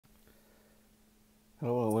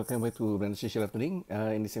Hello, welcome back to Blender CC Learning.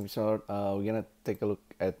 In this episode, we're gonna take a look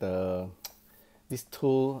at this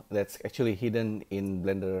tool that's actually hidden in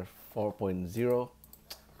Blender 4.0.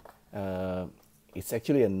 Uh, it's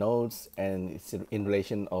actually a nodes, and it's in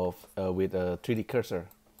relation of with a 3D cursor.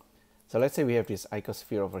 So let's say we have this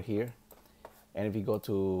icosphere over here, and if we go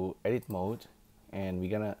to edit mode, and we're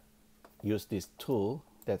gonna use this tool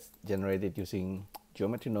that's generated using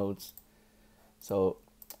geometry nodes. So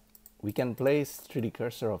we can place 3D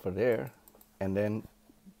cursor over there, and then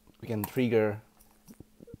we can trigger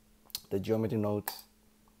the geometry nodes,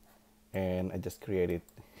 and I just created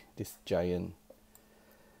this giant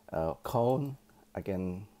cone.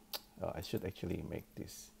 I should actually make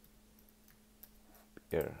this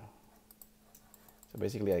here. So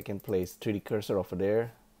basically I can place 3D cursor over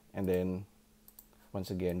there, and then once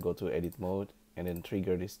again go to edit mode and then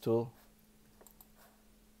trigger this tool.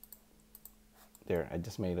 There, I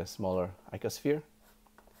just made a smaller icosphere.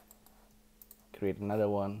 Create another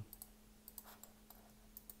one.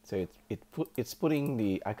 So it's putting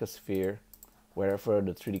the icosphere wherever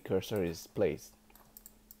the 3D cursor is placed.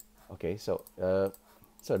 Okay, so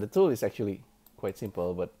the tool is actually quite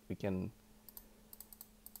simple, but we can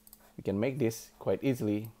make this quite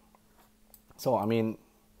easily. So I mean,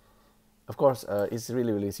 of course, it's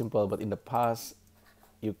really simple, but in the past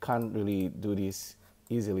you can't really do this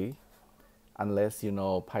easily unless you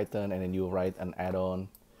know Python and then you write an add-on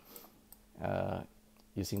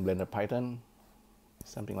using Blender Python,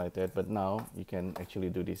 something like that. But now you can actually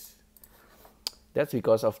do this. That's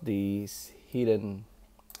because of this hidden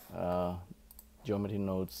geometry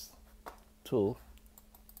nodes tool.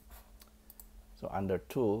 So under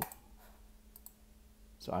tool,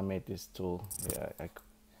 so I made this tool. Yeah,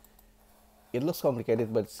 it looks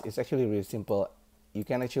complicated, but it's actually really simple. You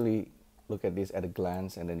can actually look at this at a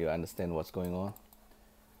glance, and then you understand what's going on.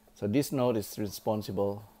 So this node is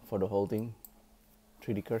responsible for the whole thing,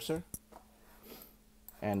 3D cursor,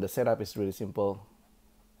 and the setup is really simple.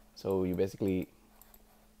 So you basically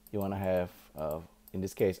want to have in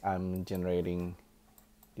this case I'm generating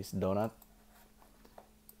this donut.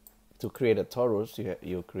 To create a torus,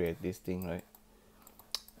 you create this thing, right?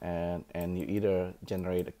 And you either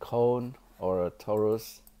generate a cone or a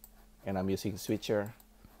torus, and I'm using switcher,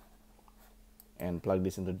 and plug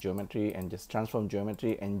this into geometry and just transform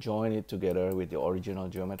geometry and join it together with the original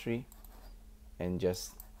geometry and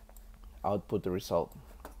just output the result.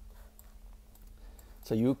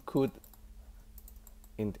 So you could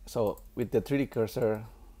so with the 3D cursor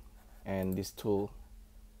and this tool,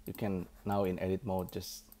 you can now in edit mode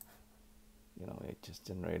just it just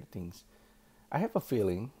generate things. I have a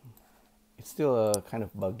feeling it's still kind of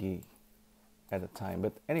buggy at the time,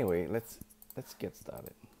 but anyway, let's get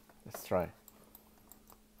started. Let's try.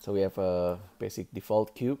 So we have a basic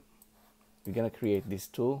default cube. We're gonna create this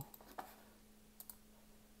tool,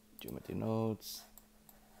 geometry nodes.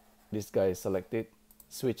 This guy is selected.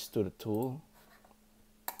 Switch to the tool,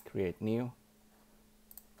 create new.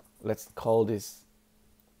 Let's call this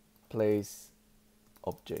place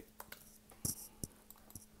object.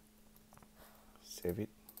 Save it.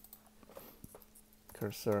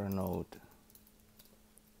 Cursor node.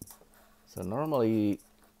 So normally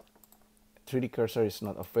 3D cursor is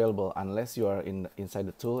not available unless you are inside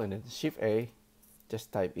the tool, and then Shift A,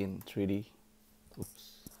 just type in 3D.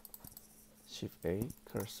 Oops. Shift A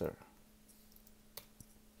cursor.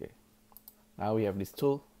 Okay. Now we have this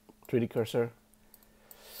tool, 3D cursor,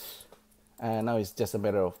 and now it's just a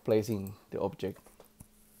matter of placing the object.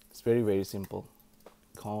 It's very simple.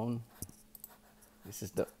 Cone. This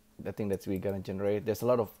is the thing that we're gonna generate. There's a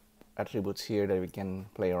lot of attributes here that we can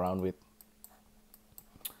play around with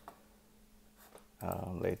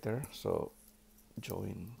later. So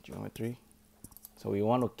join geometry. So we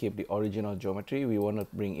want to keep the original geometry. We want to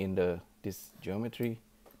bring in this geometry.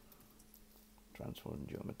 Transform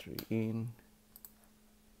geometry in.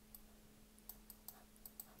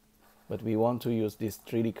 But we want to use this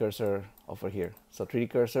 3D cursor over here. So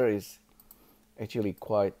 3D cursor is actually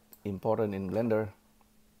quite important in Blender.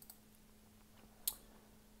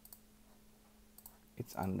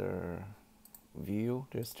 It's under view.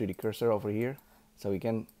 There's 3D cursor over here. So we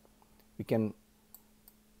can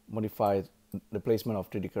modify the placement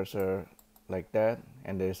of 3D cursor like that,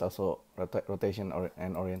 and there's also rotation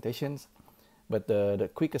and orientations. But the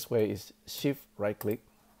quickest way is shift right click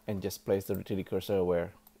and just place the 3D cursor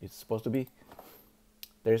where it's supposed to be.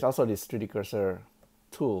 There's also this 3D cursor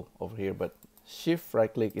tool over here, but shift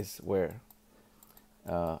right click is where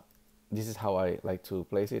this is how I like to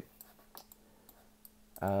place it.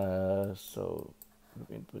 So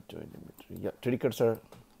input join geometry. Yeah, 3D cursor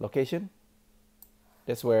location.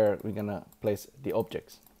 That's where we're gonna place the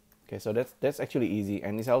objects. Okay, so that's actually easy,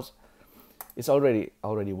 and it's already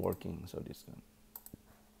working. So this one,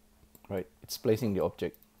 right? It's placing the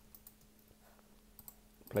object.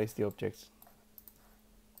 Place the objects.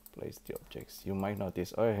 Place the objects. You might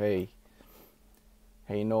notice, oh hey,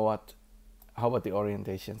 you know what? How about the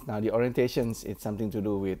orientations? Now the orientations, it's something to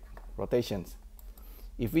do with rotations.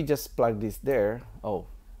 If we just plug this there, oh,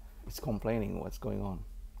 it's complaining what's going on.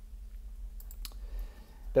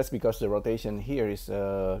 That's because the rotation here is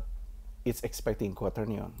it's expecting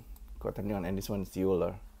quaternion, and this one is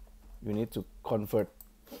Euler. You need to convert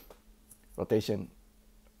rotation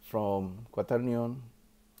from quaternion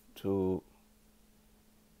to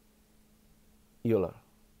Euler.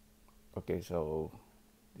 Okay, so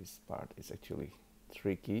this part is actually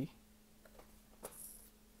tricky.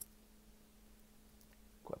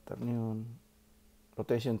 Quaternion,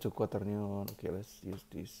 rotation to quaternion. Okay, let's use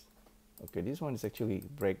this. Okay, this one is actually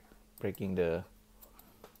breaking the.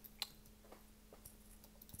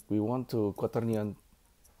 We want to quaternion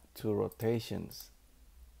to rotations,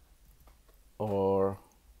 or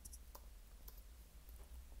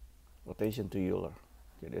rotation to Euler.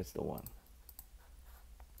 Okay, that's the one.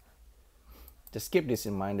 Just keep this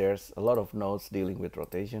in mind. There's a lot of nodes dealing with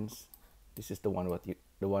rotations. This is the one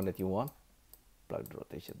that you want. Plug the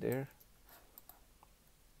rotation there.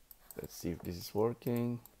 Let's see if this is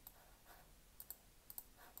working.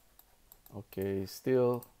 Okay,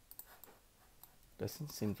 still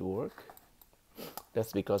doesn't seem to work.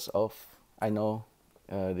 That's because of, I know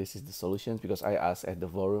this is the solutions, because I asked at the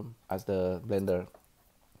forum, as the Blender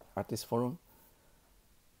artist forum.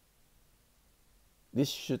 This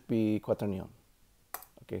should be quaternion.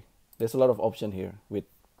 Okay, there's a lot of option here with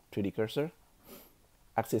 3D cursor,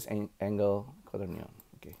 axis angle, quaternion.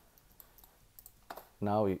 Okay,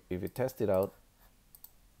 now if you test it out,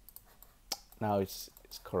 now it's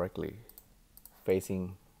correctly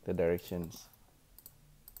facing the directions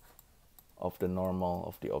of the normal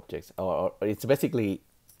of the objects, or it's basically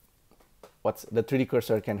what's the 3D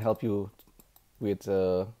cursor can help you with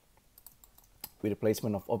the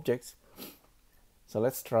placement of objects. So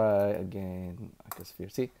let's try again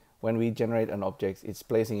icosphere. See, when we generate an object, it's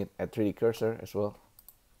placing it at 3D cursor as well.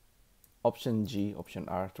 Option G, Option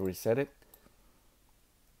R to reset it.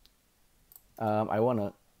 I want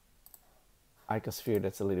a icosphere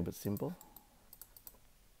that's a little bit simple.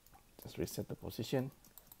 Just reset the position.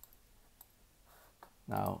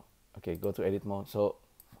 Now, okay, go to edit mode. So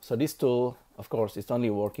this tool, of course, it's only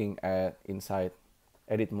working inside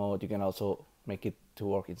edit mode. You can also make it to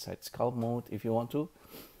work inside sculpt mode if you want to.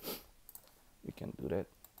 You can do that.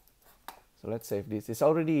 So let's save this. It's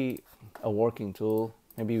already a working tool.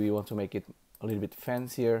 Maybe we want to make it a little bit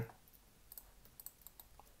fancier.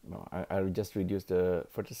 No, I'll just reduce the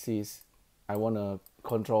vertices. I want to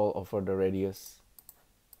control over the radius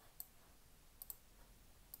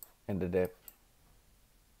and the depth.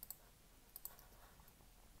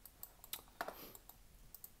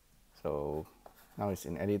 So now it's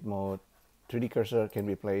in edit mode. 3D cursor can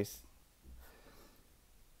be placed.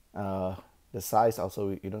 The size also,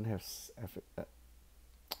 you don't have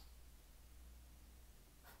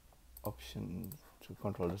option to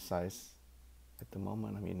control the size at the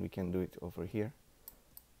moment. I mean, we can do it over here.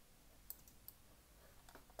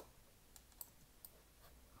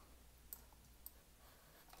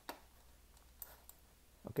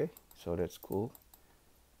 Okay, so that's cool.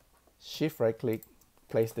 Shift right click,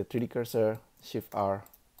 place the 3D cursor, Shift R,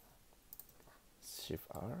 Shift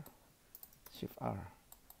R, Shift R.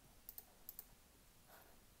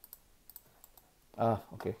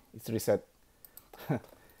 Okay, it's reset.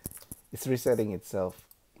 It's resetting itself.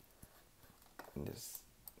 And it's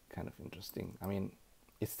kind of interesting. I mean,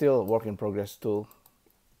 it's still work in progress tool.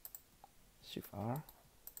 Shift R,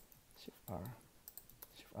 Shift R,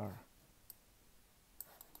 Shift R,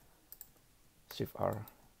 Shift R,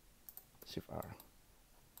 Shift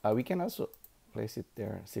R. We can also place it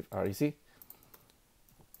there, Shift R. You see?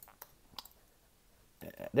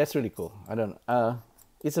 That's really cool. I don't.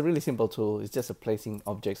 It's a really simple tool. It's just a placing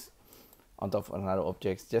objects on top of another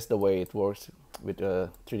object. Just the way it works with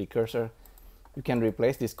a 3D cursor. You can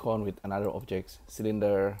replace this cone with another object,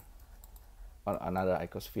 cylinder, or another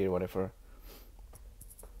icosphere, whatever.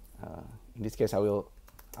 In this case,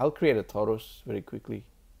 I'll create a torus very quickly.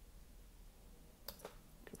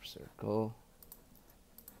 Curve circle.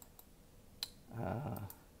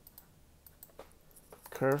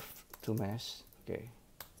 Curve to mesh. Okay,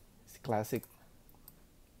 it's classic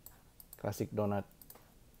donut.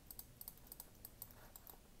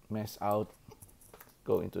 Mesh out,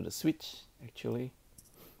 go into the switch, actually.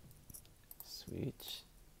 Switch.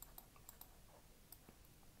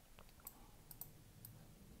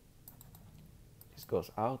 goes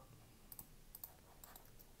out.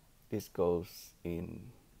 This goes into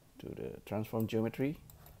the transform geometry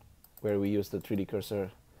where we use the 3D cursor.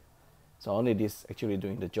 So only this actually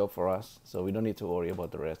doing the job for us. So we don't need to worry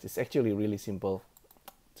about the rest. It's actually really simple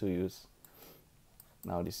to use.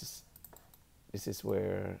 Now this is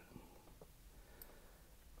where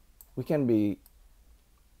we can be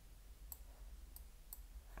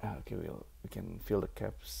okay, we can fill the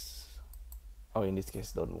caps. Oh, in this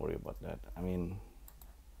case, don't worry about that. I mean,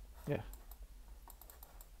 yeah.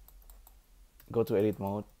 Go to edit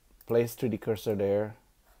mode, place 3D cursor there,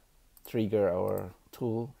 trigger our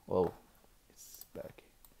tool. Oh, it's back.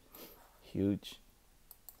 Huge.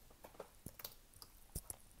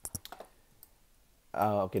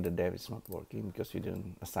 Okay, the dev is not working because we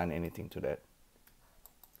didn't assign anything to that.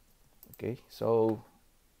 Okay, so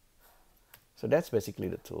that's basically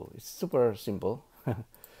the tool. It's super simple.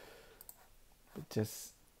 But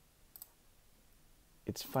just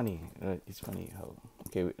it's funny, right? It's funny how,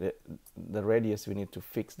 okay, the radius, we need to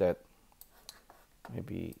fix that.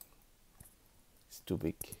 Maybe it's too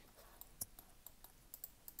big.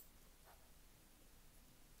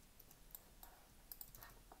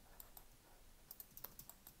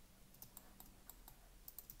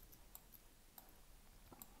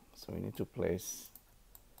 So we need to place,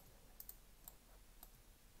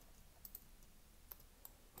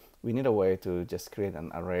 we need a way to just create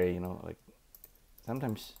an array, you know, like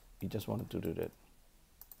sometimes you just wanted to do that.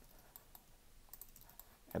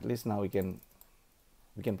 At least now we can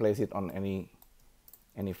place it on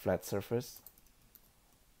any flat surface.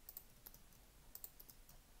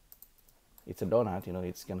 It's a donut, you know,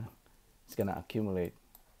 it's gonna accumulate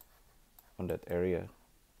on that area.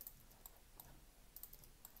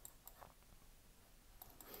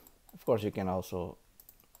 Of course, you can also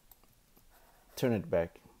turn it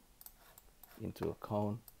back into a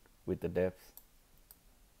cone with the depth.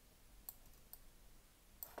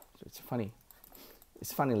 So it's funny.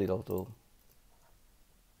 It's a funny little tool.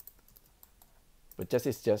 But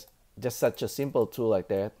it's just such a simple tool like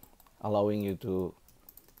that, allowing you to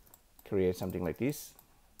create something like this,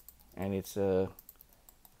 and it's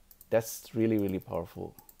that's really, really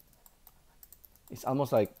powerful. It's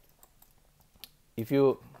almost like if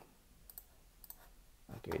you,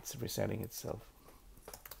 okay, it's resetting itself.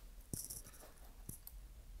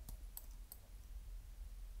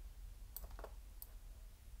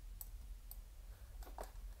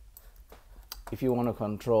 If you want to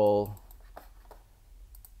control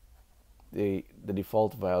the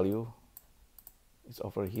default value, it's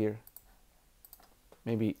over here.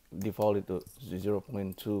 Maybe default it to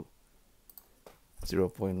 0.2,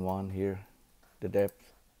 0.1 here. The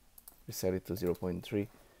depth, we set it to 0.3.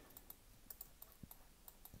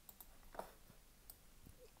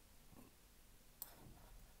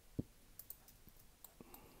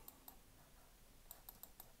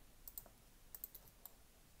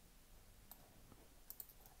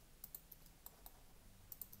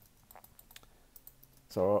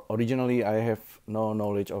 So originally I have no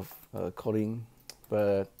knowledge of coding,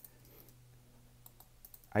 but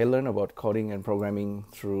I learned about coding and programming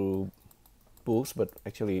through books, but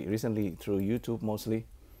actually recently through YouTube mostly.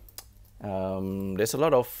 There's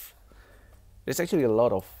actually a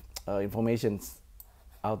lot of information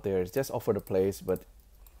out there. It's just all over the place, but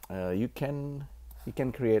you can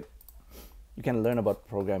learn about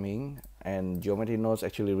programming, and geometry nodes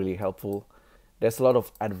actually really helpful. There's a lot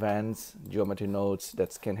of advanced geometry nodes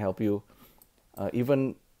that can help you,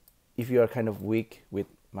 even if you are kind of weak with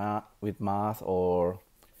math or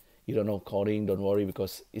you don't know coding. Don't worry,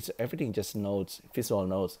 because it's everything just nodes, visual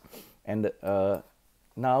nodes, and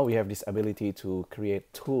now we have this ability to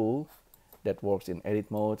create tool that works in edit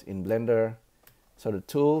mode in Blender, so the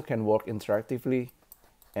tool can work interactively.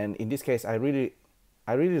 And in this case, I really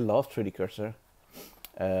love 3D cursor.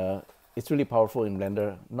 It's really powerful in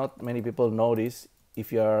Blender. Not many people know this.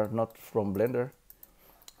 If you are not from Blender,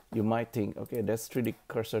 you might think, okay, that's 3D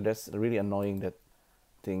cursor, that's really annoying, that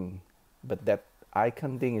thing. But that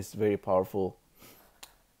icon thing is very powerful,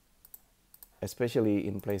 especially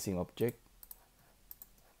in placing object.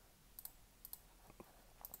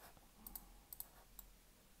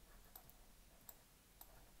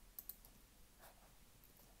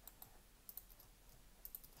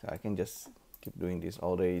 So I can just keep doing this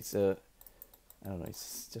all day. It's I don't know,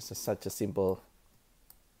 it's just such a simple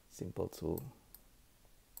tool.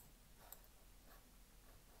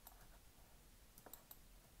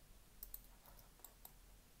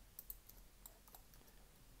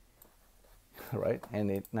 Right,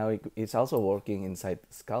 and now it's also working inside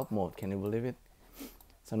sculpt mode. Can you believe it?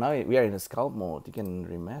 So now we are in a sculpt mode. You can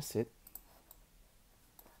remask it.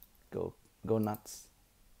 Go go nuts.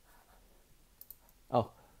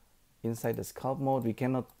 Oh, inside the sculpt mode, we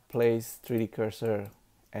cannot place 3D cursor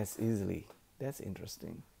as easily. That's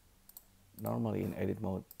interesting. Normally in edit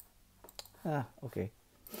mode. Okay.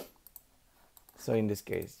 So in this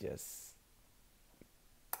case, just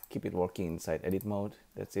keep it working inside edit mode.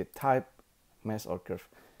 That's it. Type, mesh or curve.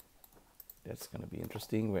 That's gonna be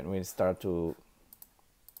interesting when we start to.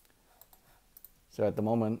 So at the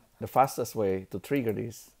moment, the fastest way to trigger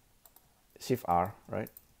this, Shift R, right?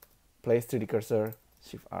 Place 3D cursor,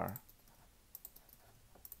 Shift R.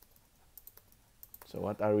 So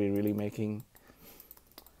what are we really making?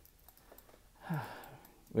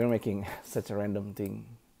 We're making such a random thing.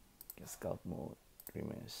 Sculpt mode,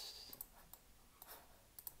 remesh.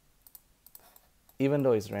 Even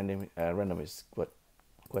though it's random, random is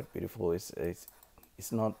quite beautiful. It's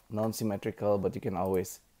not non-symmetrical, but you can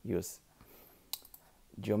always use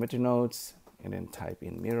geometry nodes and then type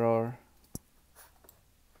in mirror.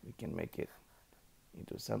 We can make it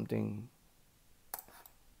into something.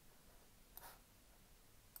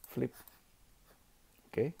 Flip.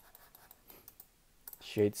 Okay.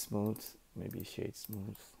 Shade smooth, maybe shade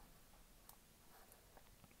smooth.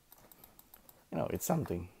 You know, it's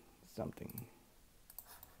something.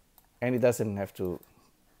 And it doesn't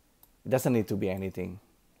need to be anything.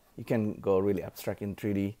 You can go really abstract in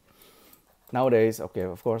 3D. Nowadays, okay,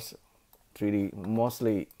 of course, 3D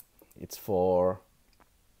mostly it's for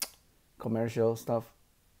commercial stuff.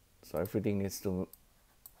 So everything needs to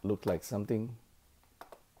look like something.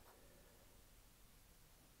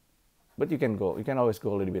 But you can always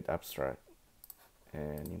go a little bit abstract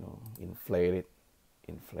and, you know, inflate it.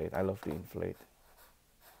 I love to inflate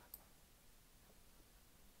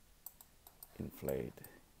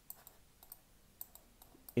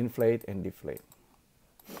and deflate,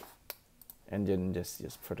 and then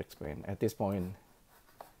just further expand. At this point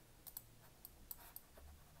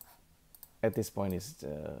is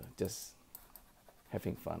just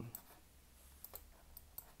having fun.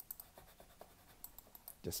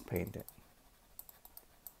 Just paint it.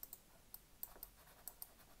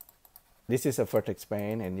 This is a vertex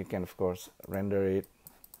pane, and you can of course render it.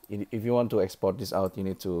 If you want to export this out, you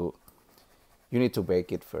need to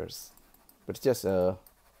bake it first. But it's just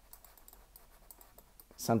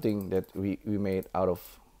something that we made out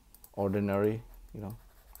of ordinary, you know.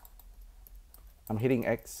 I'm hitting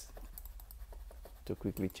X to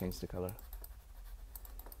quickly change the color.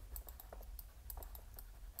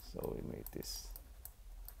 So we made this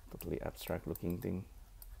totally abstract looking thing.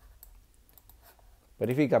 But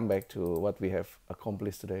if we come back to what we have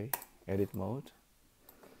accomplished today, edit mode,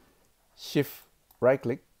 shift right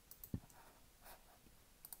click,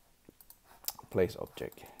 place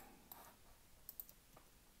object.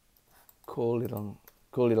 Cool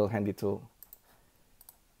little handy tool.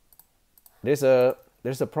 There's a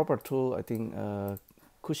proper tool. I think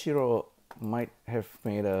Kushiro might have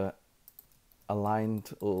made a align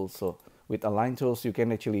tool. So with align tools, you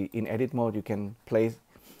can actually, in edit mode, you can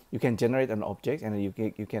generate an object, and you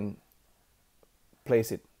can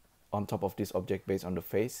place it on top of this object based on the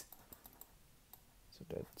face. So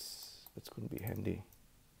that's going to be handy.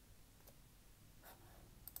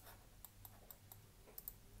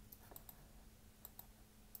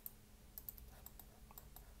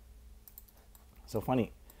 So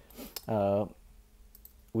funny,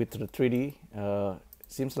 with the 3D,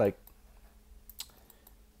 seems like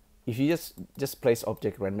if you just place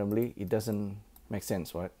object randomly, it doesn't make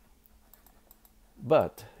sense, right?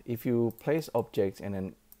 But if you place objects and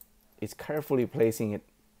then it's carefully placing it,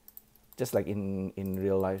 just like in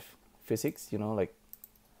real life physics, you know, like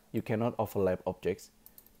you cannot overlap objects.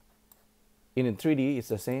 In 3D, it's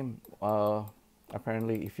the same.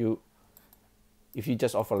 Apparently, if you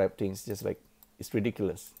just overlap things, just like, it's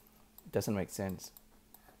ridiculous. It doesn't make sense.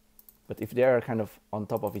 But if they are kind of on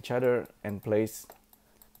top of each other and placed,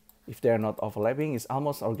 if they are not overlapping, it's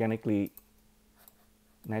almost organically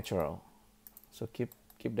natural. So keep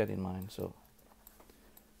that in mind. So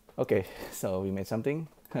okay, so we made something.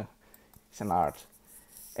 It's an art.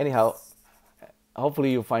 Anyhow,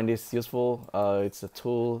 hopefully you find this useful. It's a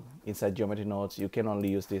tool inside Geometry Nodes. You can only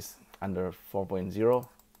use this under 4.0.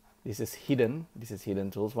 This is hidden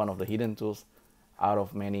tools, one of the hidden tools out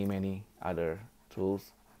of many other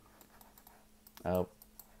tools.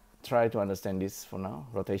 Try to understand this for now.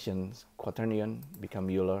 Rotation, quaternion, become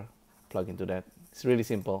Euler, plug into that. It's really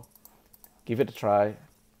simple. Give it a try,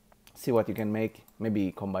 see what you can make,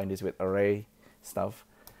 maybe combine this with array stuff.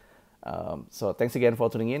 So thanks again for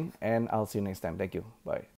tuning in, and I'll see you next time. Thank you. Bye.